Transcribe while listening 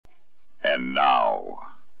And now,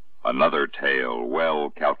 another tale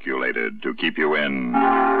well calculated to keep you in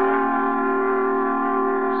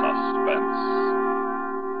suspense.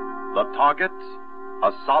 The target,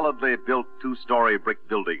 a solidly built two-story brick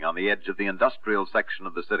building on the edge of the industrial section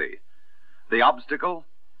of the city. The obstacle,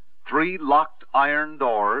 3 locked iron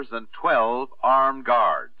doors and 12 armed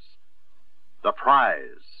guards. The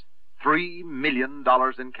prize, $3 million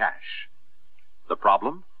in cash. The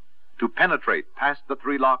problem? To penetrate past the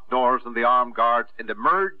 3 locked doors and the armed guards and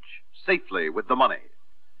emerge safely with the money.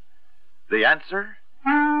 The answer?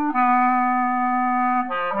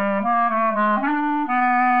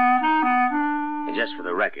 Just for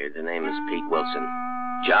the record, the name is Pete Wilson.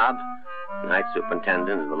 Job? Night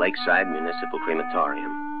superintendent of the Lakeside Municipal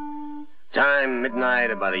Crematorium. Time, midnight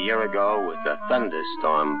about a year ago, with a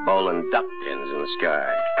thunderstorm bowling duck pins in the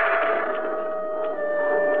sky.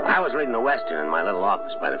 I was reading the Western in my little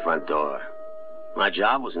office by the front door. My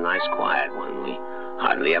job was a nice, quiet one. We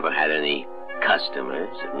hardly ever had any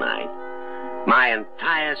customers at night. My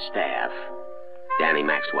entire staff, Danny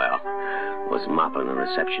Maxwell, was mopping the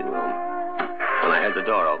reception room when I heard the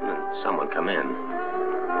door open and someone come in.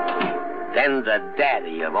 Then the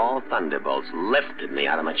daddy of all thunderbolts lifted me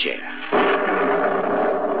out of my chair.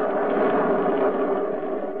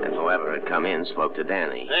 And whoever had come in spoke to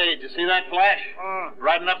Danny. Hey, did you see that flash?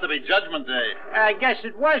 Right enough to be Judgment Day. I guess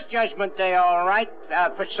it was Judgment Day, all right.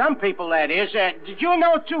 For some people, that is. Did you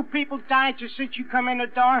know 2 people died just since you come in the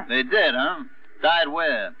door? They did, huh? Died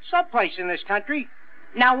where? Someplace in this country.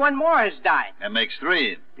 Now 1 more has died. That makes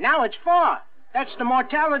 3. Now it's 4. That's the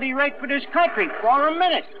mortality rate for this country, 4 a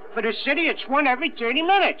minute. For the city, it's 1 every 30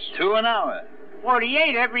 minutes. 2 an hour.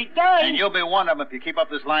 48 every day. And you'll be one of them if you keep up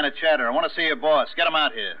this line of chatter. I want to see your boss. Get him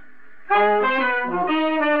out here. It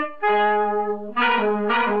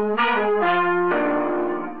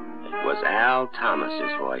was Al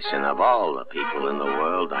Thomas's voice, and of all the people in the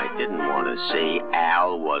world I didn't want to see,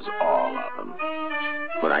 Al was all of them.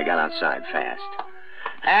 But I got outside fast.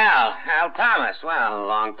 Al Thomas. Well,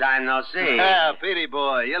 long time no see. Yeah, Petey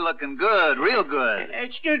boy, you're looking good, real good.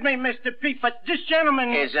 Excuse me, Mr. Pete, but this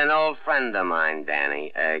gentleman is an old friend of mine,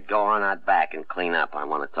 Danny. Go on out back and clean up. I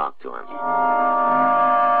want to talk to him.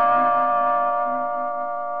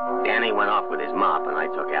 Danny went off with his mop, and I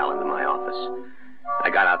took Al into my office.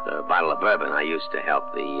 I got out the bottle of bourbon I used to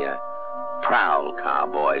help the prowl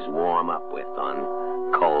cowboys warm up with on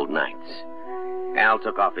cold nights. Al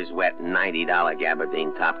took off his wet $90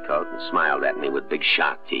 gabardine topcoat and smiled at me with big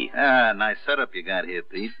shark teeth. Nice setup you got here,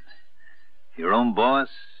 Pete. Your own boss,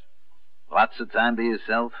 lots of time to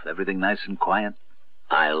yourself, everything nice and quiet.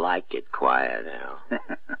 I like it quiet, Al.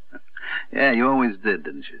 Yeah, you always did,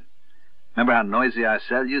 didn't you? Remember how noisy our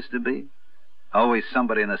cell used to be? Always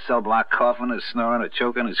somebody in a cell block coughing or snoring or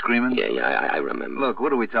choking or screaming. Yeah, I remember. Look,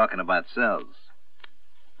 what are we talking about cells?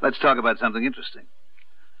 Let's talk about something interesting.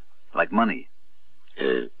 Like money.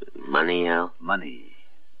 Money, Al? Money.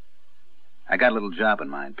 I got a little job in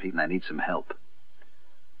mind, Pete, and I need some help.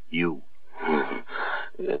 You.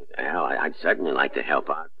 Al, I'd certainly like to help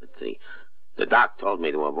out, but the doc told me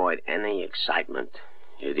to avoid any excitement.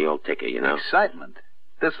 You're the old ticker, you know. Excitement?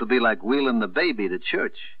 This will be like wheeling the baby to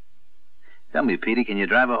church. Tell me, Petey, can you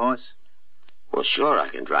drive a horse? Well, sure, I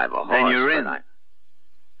can drive a horse. Then you're in.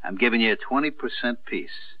 I'm giving you a 20%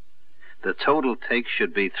 piece. The total take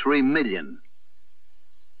should be $3 million.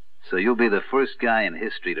 So you'll be the first guy in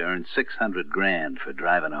history to earn $600,000 for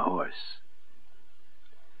driving a horse.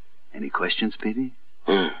 Any questions, Petey?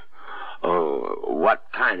 Oh, what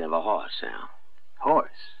kind of a horse, Al?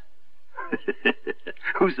 Horse?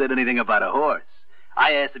 Who said anything about a horse?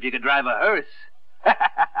 I asked if you could drive a hearse. A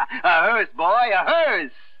hearse, boy, a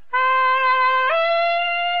hearse!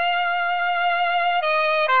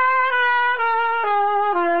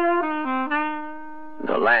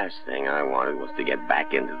 The last thing I wanted was to get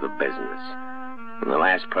back into the business. And the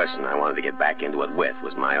last person I wanted to get back into it with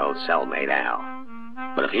was my old cellmate, Al.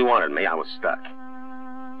 But if he wanted me, I was stuck.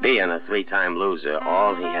 Being a 3-time loser,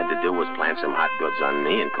 all he had to do was plant some hot goods on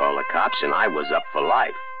me and call the cops, and I was up for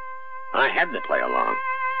life. I had to play along.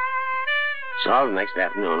 So the next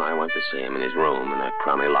afternoon, I went to see him in his room in a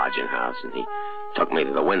crummy lodging house, and he took me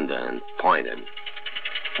to the window and pointed.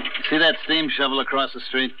 See that steam shovel across the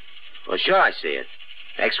street? Well, sure, I see it.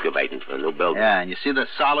 Excavating for a new building. Yeah, and you see the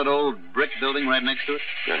solid old brick building right next to it?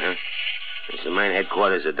 Uh-huh. It's the main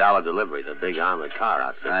headquarters of Dollar Delivery, the big armored car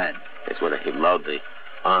outfit. Right. It's where they load the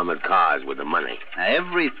armored cars with the money. Now,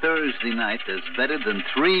 every Thursday night, there's better than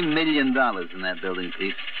 $3 million in that building,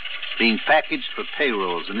 Pete, being packaged for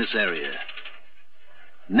payrolls in this area.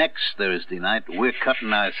 Next Thursday night, we're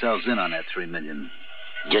cutting ourselves in on that $3 million.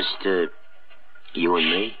 Just, you and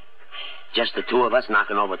me? Just the two of us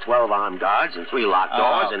knocking over 12 armed guards and 3 locked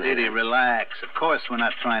doors and... Diddy, relax. Of course we're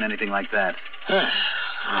not trying anything like that.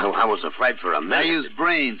 I was afraid for a minute. I use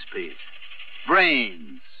brains, Pete.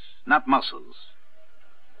 Brains, not muscles.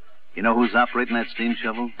 You know who's operating that steam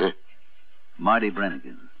shovel? Huh? Marty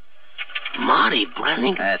Brannigan. Marty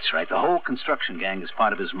Brannigan? That's right. The whole construction gang is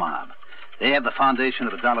part of his mob. They have the foundation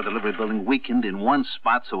of the dollar delivery building weakened in one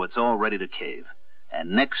spot so it's all ready to cave.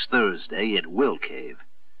 And next Thursday, it will cave.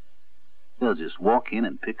 They'll just walk in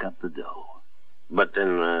and pick up the dough. But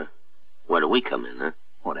then, where do we come in, huh?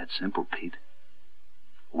 Oh, that's simple, Pete.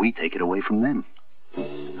 We take it away from them.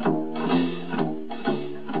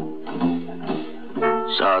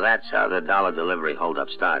 So that's how the dollar delivery holdup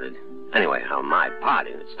started. Anyway, how my part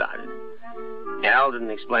in it started. Al didn't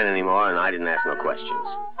explain anymore, and I didn't ask no questions.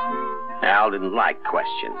 Al didn't like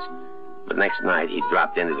questions. But next night, he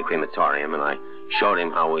dropped into the crematorium, and I showed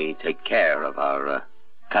him how we take care of our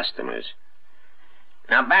customers.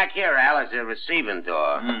 Now, back here, Al, is the receiving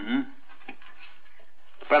door. Mm-hmm.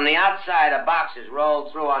 From the outside, a box is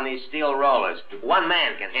rolled through on these steel rollers. One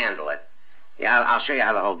man can handle it. Yeah, I'll show you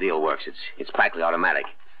how the whole deal works. It's practically automatic.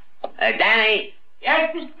 Danny!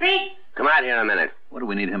 Yes, Mr. Pete? Come out here a minute. What do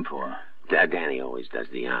we need him for? Danny always does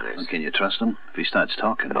the honors. Well, can you trust him? If he starts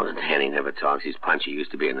talking... Oh, Danny never talks. He's punchy. He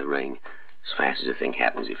used to be in the ring. As fast as a thing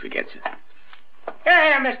happens, he forgets it.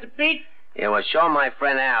 Here, Mr. Pete. Yeah, well, show my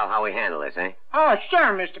friend Al how we handle this, eh? Oh,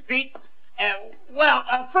 sure, Mr. Pete.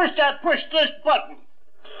 First I push this button.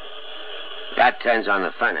 That turns on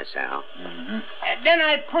the furnace, Al. Mm-hmm. And then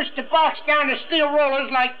I push the box down the steel rollers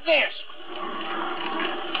like this.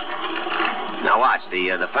 Now watch,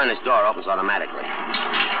 the furnace door opens automatically. Hey,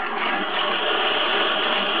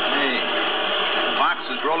 the box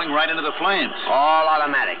is rolling right into the flames. All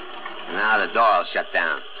automatic. And now the door will shut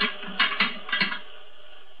down.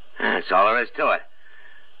 That's all there is to it.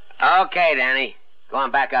 Okay, Danny. Go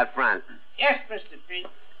on back out front. Yes, Mr. Pete.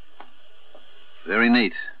 Very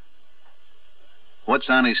neat. What's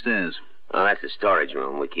down these stairs? Oh, that's the storage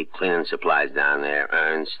room. We keep cleaning supplies down there,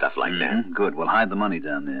 urns, stuff like that. Good. We'll hide the money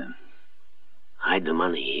down there. Hide the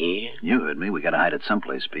money here? You heard me. We gotta hide it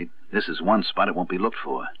someplace, Pete. This is one spot it won't be looked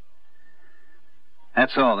for.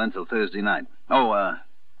 That's all then till Thursday night. Oh,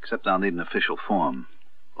 except I'll need an official form.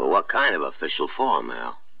 Well, what kind of official form,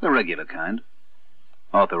 Al? The regular kind.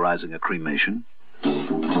 Authorizing a cremation. I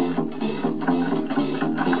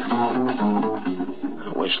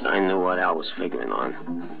wished I knew what Al was figuring on.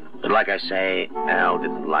 But like I say, Al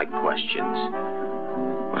didn't like questions.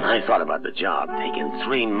 When I thought about the job, taking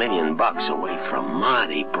 $3 million away from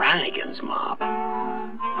Marty Brannigan's mob,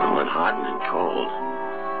 I went hot and cold.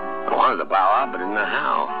 I wanted to bow out, but didn't know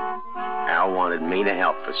how. Al wanted me to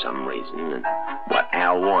help for some reason, and what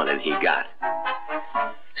Al wanted, he got.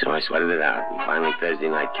 So I sweated it out, and finally Thursday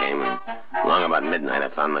night came, and along about midnight, I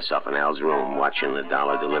found myself in Al's room watching the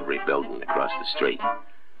dollar delivery building across the street.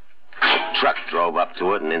 A truck drove up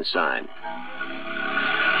to it and inside.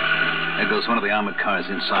 There goes one of the armored cars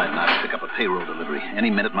inside now to pick up a payroll delivery. Any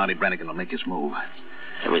minute, Marty Brannigan will make his move.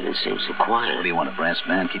 Everything seems so quiet. What do you want, a brass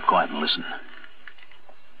band? Keep quiet and listen.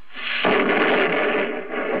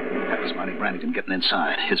 That was Marty Brannigan getting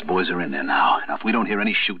inside. His boys are in there now. Now, if we don't hear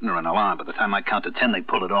any shooting or an alarm, by the time I count to 10, they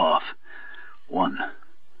pull it off. 1,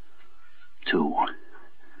 2,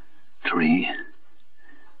 3,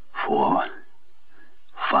 4,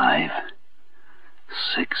 5,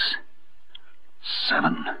 6,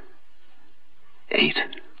 7, 8,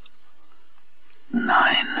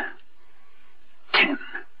 9, 10.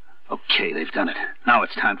 Okay, they've done it. Now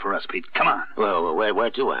it's time for us, Pete. Come on. Well, where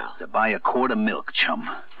to, Al? To buy a quart of milk, chum.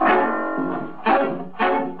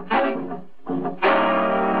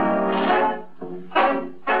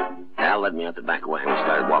 Al led me out the back way, and we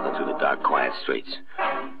started walking through the dark, quiet streets.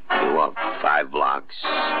 We walked 5 blocks,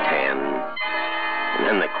 10, and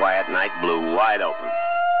then the quiet night blew wide open.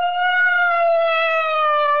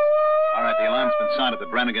 All right, the alarm's been sounded. The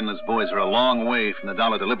Brannigan and his boys are a long way from the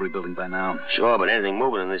dollar delivery building by now. Sure, but anything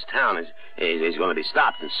moving in this town is going to be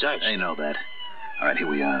stopped and searched. They know that. All right, here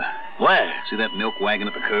we are. Where? See that milk wagon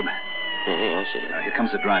at the curb? Yeah, I see it. Here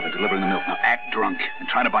comes the driver delivering the milk. Now, act drunk and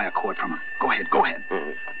try to buy a quart from him. Go ahead.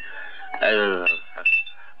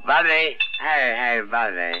 Buddy. Hey,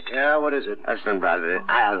 buddy. Yeah, what is it? Listen, buddy.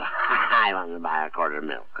 I want to buy a quart of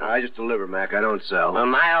milk. I just deliver, Mac. I don't sell. Well,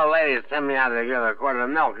 my old lady sent me out to give her a quart of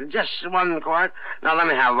milk. Just 1 quart. Now, let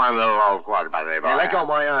me have one little old quart, buddy. Hey, let go of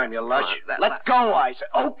my arm, you lush. Let go, I say.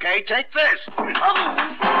 Okay, take this.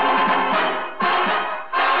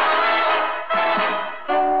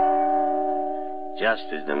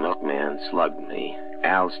 Just as the milkman slugged me,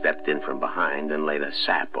 Al stepped in from behind and laid a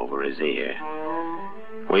sap over his ear.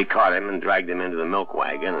 We caught him and dragged him into the milk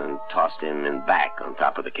wagon and tossed him in back on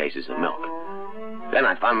top of the cases of milk. Then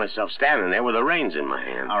I found myself standing there with the reins in my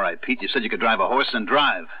hand. All right, Pete, you said you could drive a horse and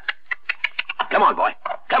drive. Come on, boy.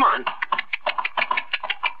 Come on.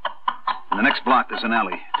 In the next block, there's an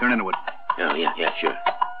alley. Turn into it. Oh, yeah, sure.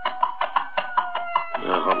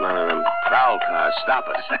 I hope none of them prowl cars stop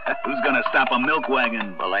us. Who's going to stop a milk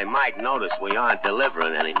wagon? Well, they might notice we aren't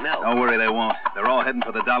delivering any milk. Don't worry, they won't. They're all heading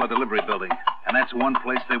for the dollar delivery building. And that's one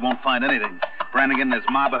place they won't find anything. Brannigan and his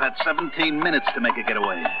mob have had 17 minutes to make a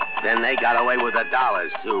getaway. Then they got away with the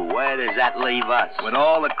dollars, too. Where does that leave us? With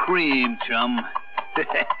all the cream, chum.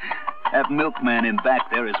 That milkman in back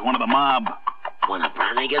there is one of the mob. One of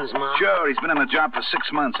Brannigan's mob? Sure, he's been on the job for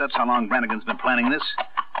 6 months. That's how long Brannigan's been planning this.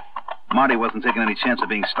 Marty wasn't taking any chance of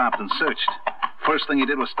being stopped and searched. First thing he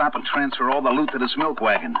did was stop and transfer all the loot to this milk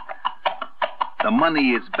wagon. The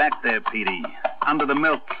money is back there, Petey, under the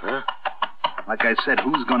milk. Huh? Like I said,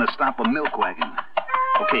 who's going to stop a milk wagon?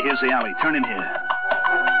 Okay, here's the alley. Turn in here.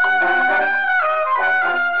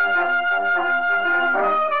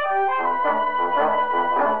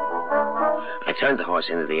 I turned the horse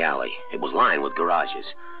into the alley. It was lined with garages.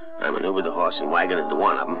 I maneuvered the horse and wagon into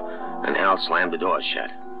one of them, and Al slammed the doors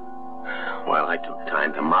shut. While I took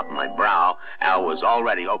time to mop my brow, Al was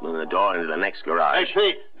already opening the door into the next garage. Hey,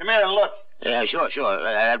 Pete, come here and look. Yeah, sure.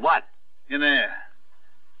 At what? In there.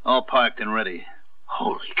 All parked and ready.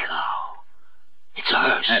 Holy cow. It's a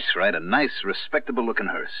hearse. That's right, a nice, respectable-looking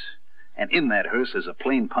hearse. And in that hearse is a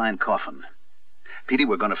plain pine coffin. Petey,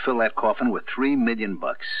 we're going to fill that coffin with $3 million.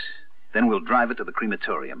 Then we'll drive it to the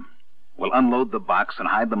crematorium. We'll unload the box and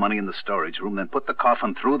hide the money in the storage room, then put the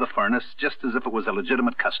coffin through the furnace just as if it was a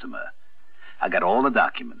legitimate customer. I got all the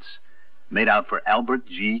documents. Made out for Albert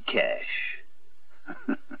G. Cash.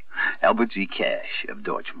 Albert G. Cash of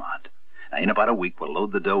Dorchmont. Now, in about a week, we'll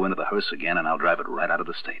load the dough into the hearse again, and I'll drive it right out of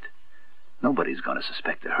the state. Nobody's going to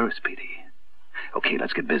suspect the hearse, Petey. Okay,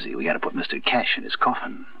 let's get busy. We got to put Mr. Cash in his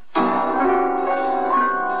coffin.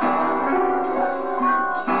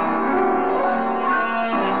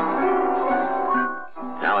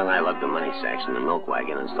 Al and I lugged the money sacks in the milk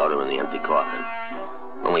wagon and stowed them in the empty coffin.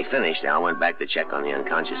 When we finished, Al went back to check on the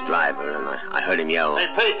unconscious driver, and I heard him yell, Hey,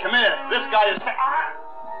 Pete, come here. This guy is...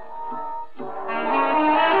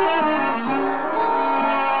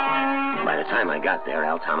 By the time I got there,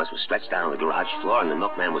 Al Thomas was stretched out on the garage floor, and the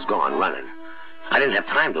milkman was gone, running. I didn't have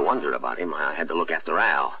time to wonder about him. I had to look after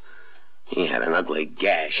Al. He had an ugly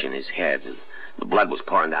gash in his head, and the blood was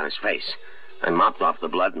pouring down his face. I mopped off the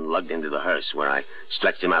blood and lugged into the hearse, where I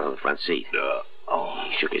stretched him out on the front seat.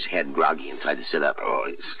 He shook his head groggy and tried to sit up. Oh,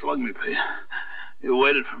 you slugged me, Pete. You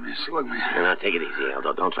waited for me, slugged me. Now, take it easy, Al.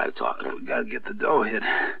 Don't try to talk. We got to get the dough hid.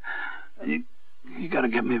 And you got to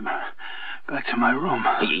get me back to my room.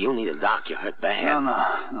 You need a doc. You're hurt bad.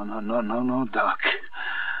 No, Doc.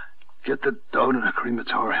 Get the dough to the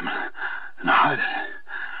crematorium and hide it.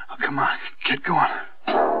 Oh, come on, get going.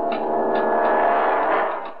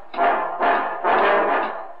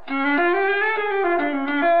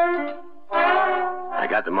 I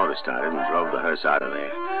got the motor started and drove the hearse out of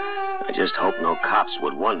there. I just hoped no cops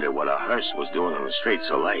would wonder what a hearse was doing on the street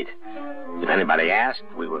so late. If anybody asked,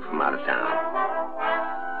 we were from out of town.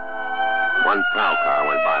 One prowl car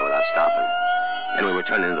went by without stopping. Then we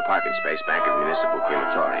returned into the parking space back at the municipal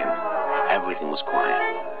crematorium. Everything was quiet.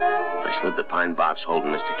 I slid the pine box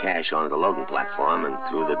holding Mr. Cash onto the loading platform and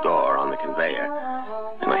through the door on the conveyor.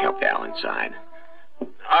 And I helped Al inside.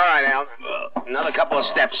 All right, Al. Another couple of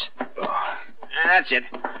steps. That's it.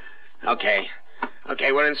 Okay,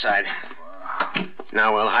 we're inside.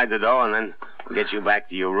 Now we'll hide the dough, and then we'll get you back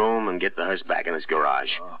to your room and get the hearse back in its garage.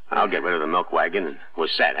 I'll get rid of the milk wagon, and we're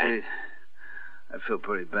set, eh? Pete, I feel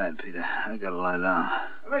pretty bad, Peter. I gotta lie down.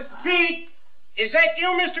 Mr. Pete! Is that you,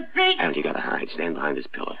 Mr. Pete? Haven't you got to hide? Stand behind this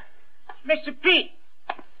pillar. Mr. Pete!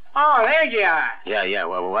 Oh, there you are. Yeah.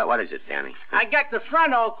 Well, what is it, Danny? I got the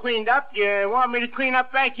front all cleaned up. You want me to clean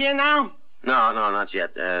up back here now? No, not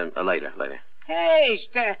yet. Later. Hey, is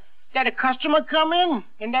that a customer come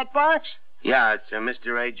in that box? Yeah, it's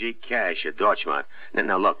Mr. A.G. Cash at Dorchmont.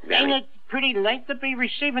 Now, look, Danny. Ain't it pretty late to be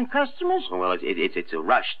receiving customers? Well, it's a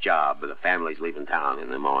rush job, but the family's leaving town in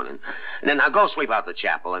the morning. And then now go sweep out the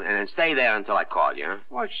chapel and stay there until I call you, huh?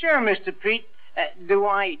 Well, sure, Mr. Pete. Do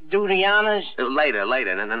I do the honors? Later,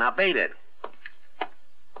 and then I'll beat it.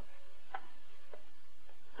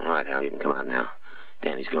 All right, Al, you can come out now.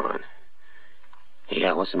 Danny's gone. Hey,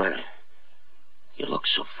 Al, what's the matter? You look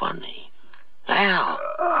so funny. Al!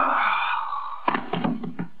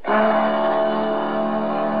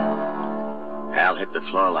 Al hit the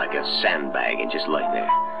floor like a sandbag and just lay there.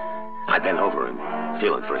 I bent over him,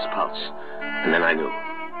 feeling for his pulse. And then I knew.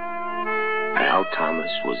 Al Thomas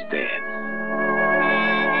was dead.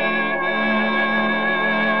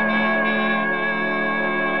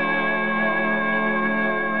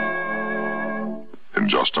 In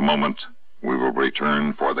just a moment, we will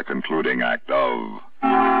return for the concluding act of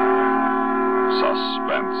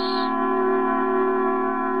Suspense.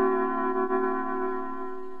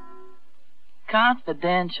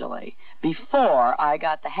 Confidentially, before I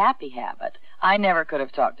got the happy habit, I never could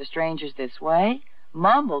have talked to strangers this way.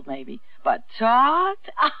 Mumbled, maybe, but talked?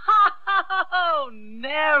 Oh,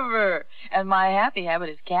 never. And my happy habit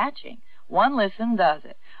is catching. One listen does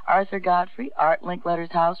it. Arthur Godfrey, Art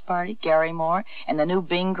Linkletter's House Party, Gary Moore, and the new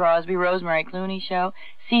Bing Crosby, Rosemary Clooney show.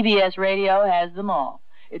 CBS Radio has them all.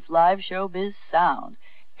 It's live showbiz sound.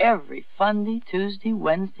 Every Monday, Tuesday,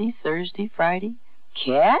 Wednesday, Thursday, Friday.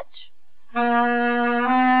 Catch?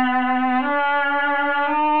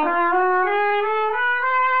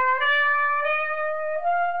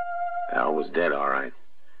 Al was dead, all right.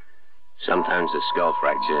 Sometimes a skull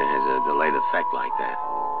fracture has a delayed effect like that.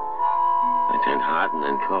 I turned hot and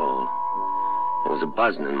then cold. There was a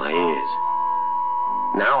buzzing in my ears.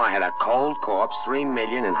 Now I had a cold corpse, $3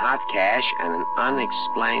 million in hot cash, and an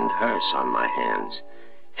unexplained hearse on my hands.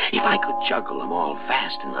 If I could juggle them all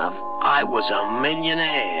fast enough, I was a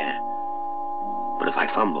millionaire. But if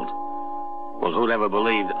I fumbled, well, who'd ever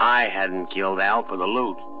believed I hadn't killed Al for the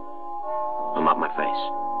loot? I'm up my face.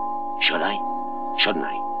 Should I? Shouldn't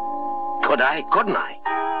I? Could I? Couldn't I?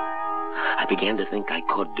 I began to think I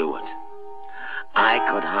could do it. I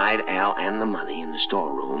could hide Al and the money in the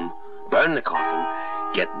storeroom, burn the coffin,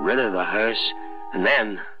 get rid of the hearse, and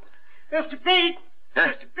then... Mr. Pete! Huh?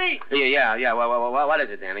 Mr. Pete! Yeah. What is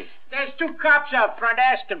it, Danny? There's 2 cops out front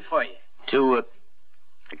asking for you. 2,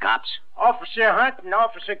 cops? Officer Hunt and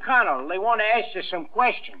Officer Connell. They want to ask you some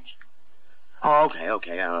questions. Oh,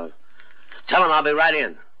 okay. Tell them I'll be right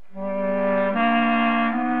in. No,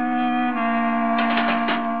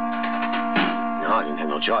 I didn't have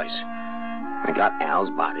no choice. I got Al's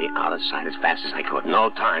body out of sight as fast as I could. No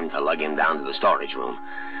time to lug him down to the storage room.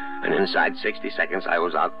 And inside 60 seconds, I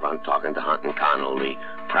was out front talking to Hunt and Connell, the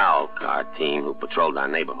prowl car team who patrolled our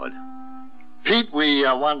neighborhood. Pete, we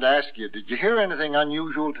wanted to ask you, did you hear anything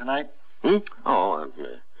unusual tonight? Oh,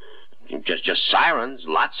 just sirens,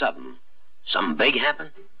 lots of them. Something big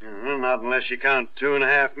happened? Not unless you count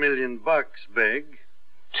 $2.5 million big.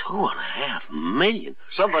 $2.5 million?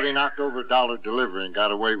 Somebody knocked over a dollar delivery and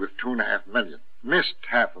got away with $2.5 million. Missed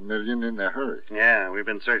 $500,000 in their hurry. Yeah, we've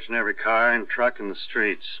been searching every car and truck in the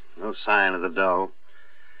streets. No sign of the dough.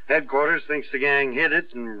 Headquarters thinks the gang hid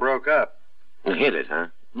it and broke up. Hid it, huh?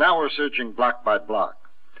 Now we're searching block by block.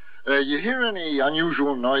 You hear any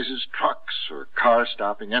unusual noises, trucks or cars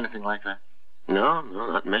stopping, anything like that? No,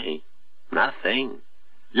 not me. Not a thing.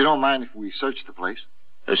 You don't mind if we search the place?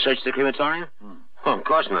 Search the crematorium? Oh, of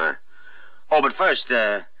course not. Oh, but first,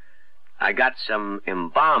 I got some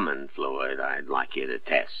embalming fluid I'd like you to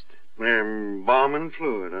test. Embalming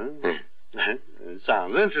fluid, huh? It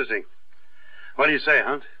sounds interesting. What do you say,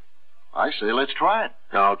 Hunt? I say let's try it.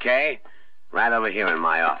 Okay. Right over here in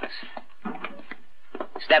my office.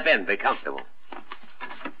 Step in. Be comfortable.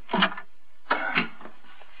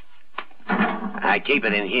 I keep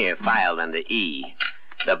it in here, filed under E.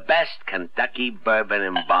 The best Kentucky bourbon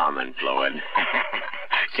embalming fluid.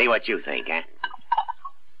 See what you think, huh?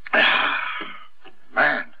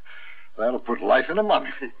 Man, that'll put life in a mummy.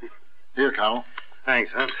 Here, Connell.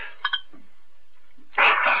 Thanks, Hunt.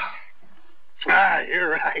 You're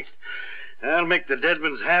right. That'll make the dead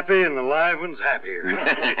ones happy and the live ones happier.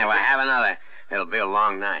 Well, have another. It'll be a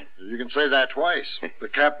long night. You can say that twice. The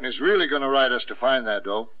captain is really going to ride us to find that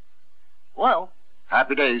dough. Well,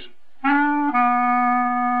 happy days.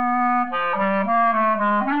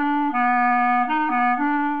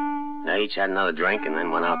 They each had another drink and then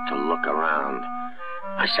went out to look around.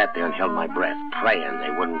 I sat there and held my breath, praying they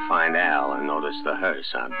wouldn't find Al and notice the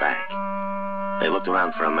hearse out back. They looked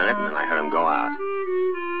around for a minute and then I heard him go out.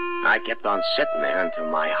 I kept on sitting there until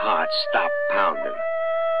my heart stopped pounding.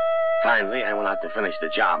 Finally, I went out to finish the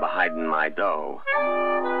job of hiding my dough.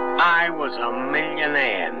 I was a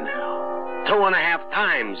millionaire now. 2.5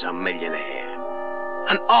 times a millionaire.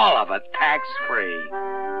 And all of it tax-free.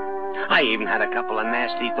 I even had a couple of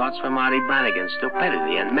nasty thoughts for Marty Brannigan's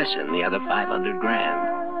stupidity and missing the other $500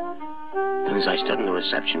 grand. And as I stood in the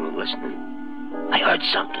reception room listening, I heard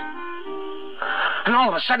something. And all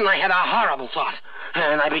of a sudden I had a horrible thought.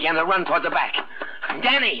 And I began to run toward the back.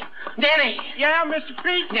 Danny! Yeah, Mr.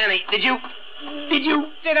 Pete? Danny, did you...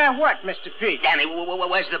 Did I what, Mr. Pete? Danny,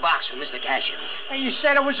 where's the box from Mr. Cashion? Well, you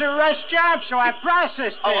said it was a rush job, so I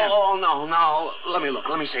processed it. Oh, no. Let me look.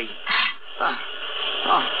 Let me see.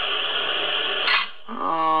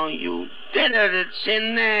 Oh, you did it. It's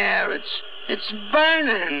in there. It's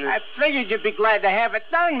burning. I figured you'd be glad to have it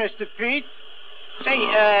done, Mr. Pete. Say,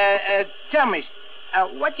 tell me,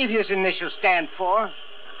 what did his initials stand for?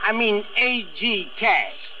 I mean, A.G.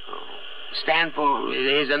 Cash. Oh, stand for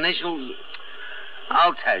his initials?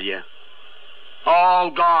 I'll tell you. All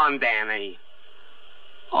gone, Danny.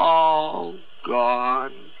 All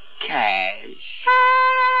gone. Cash.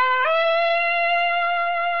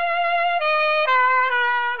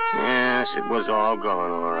 Yes, it was all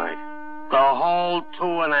gone, all right. The whole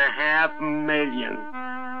 $2.5 million.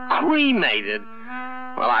 Cremated.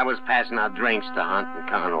 Well, I was passing out drinks to Hunt and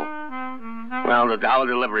Connell. Well, the dollar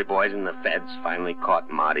delivery boys and the feds finally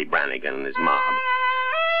caught Marty Brannigan and his mob.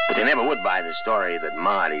 But they never would buy the story that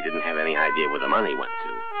Marty didn't have any idea where the money went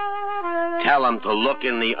to. Tell them to look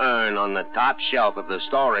in the urn on the top shelf of the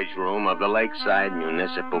storage room of the Lakeside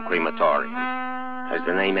Municipal Crematorium. Has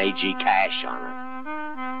the name A.G. Cash on it.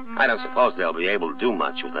 I don't suppose they'll be able to do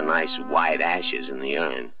much with the nice white ashes in the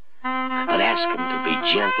urn. But ask them to be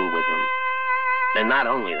gentle with them. They're not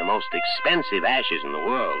only the most expensive ashes in the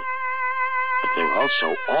world, but they're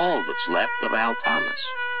also all that's left of Al Thomas.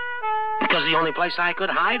 Because the only place I could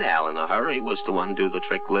hide Al in a hurry was to undo the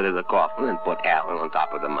trick lid of the coffin and put Al on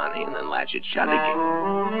top of the money and then latch it shut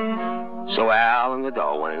again. So Al and the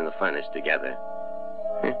dough went in the furnace together.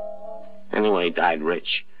 Anyway, he died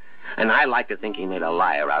rich. And I like to think he made a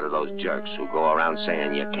liar out of those jerks who go around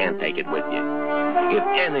saying you can't take it with you. If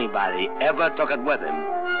anybody ever took it with him,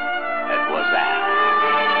 it was Al.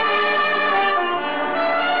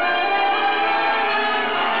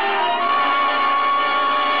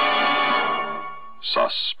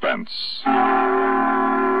 Suspense.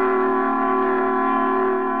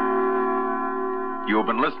 You've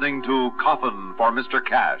been listening to Coffin for Mr.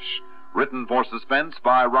 Cash, written for Suspense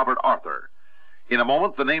by Robert Arthur. In a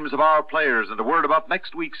moment, the names of our players and a word about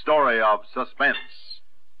next week's story of Suspense.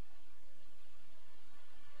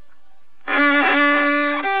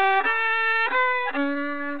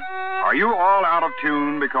 Are you all out of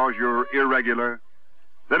tune because you're irregular?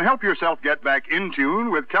 Then help yourself get back in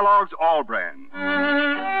tune with Kellogg's All Brand.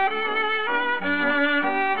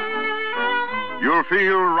 You'll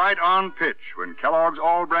feel right on pitch when Kellogg's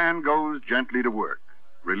All Brand goes gently to work.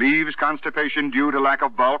 Relieves constipation due to lack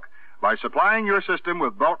of bulk by supplying your system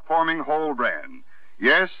with bulk-forming whole bran.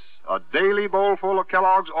 Yes, a daily bowlful of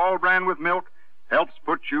Kellogg's All Bran with milk helps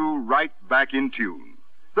put you right back in tune.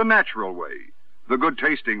 The natural way. The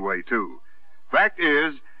good-tasting way, too. Fact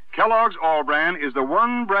is, Kellogg's All Bran is the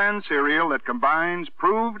one brand cereal that combines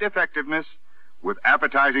proved effectiveness with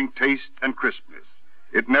appetizing taste and crispness.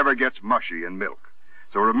 It never gets mushy in milk.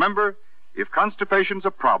 So remember, if constipation's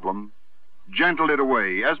a problem, gentle it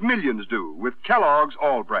away, as millions do, with Kellogg's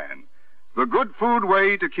All Bran. The good food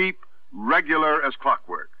way to keep regular as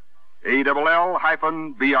clockwork.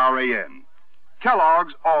 ALL-BRAN.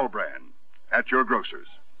 Kellogg's All Bran. At your grocer's.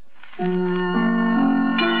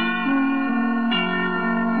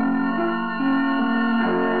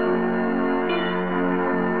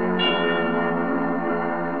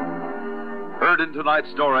 Heard in tonight's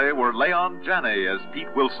story were Leon Janney as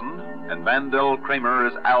Pete Wilson and Mandel Kramer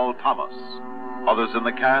as Al Thomas. Others in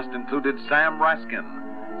the cast included Sam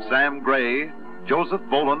Raskin, Sam Gray, Joseph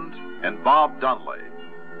Boland, and Bob Donnelly.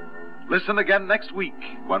 Listen again next week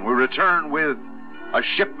when we return with A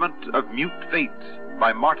Shipment of Mute Fate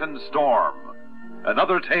by Martin Storm.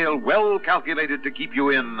 Another tale well calculated to keep you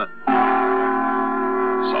in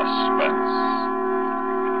suspense.